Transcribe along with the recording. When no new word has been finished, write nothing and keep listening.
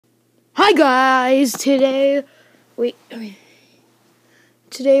Hi guys, today we're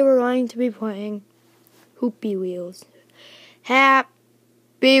going to be playing Hoopy Wheels.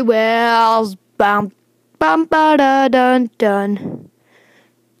 Happy Wheels, bum bum ba da dun dun.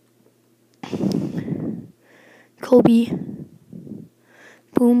 Kobe,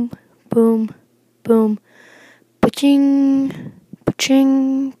 boom boom boom, pa-ching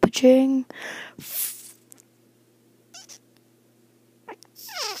pa-ching pa-ching.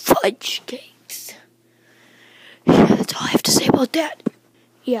 Fudge cakes. Yeah, that's all I have to say about that.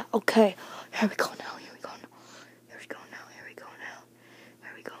 Yeah, okay. Here we go now. Here we go now. Here we go now. Here we go now.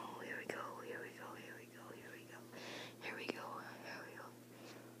 Here we go. Here we go. Here we go. Here we go. Here we go. Here we go. Here we go.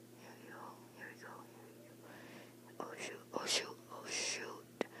 Here we go. Here we go. Oh shoot. Oh shoot. Oh shoot.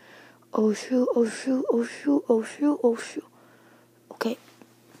 Oh shoot. Oh shoot. Oh shoot. Oh shoot. Oh shoot. Okay.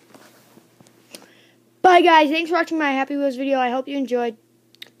 Bye guys. Thanks for watching my Happy Wheels video. I hope you enjoyed.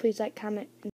 Please like, comment.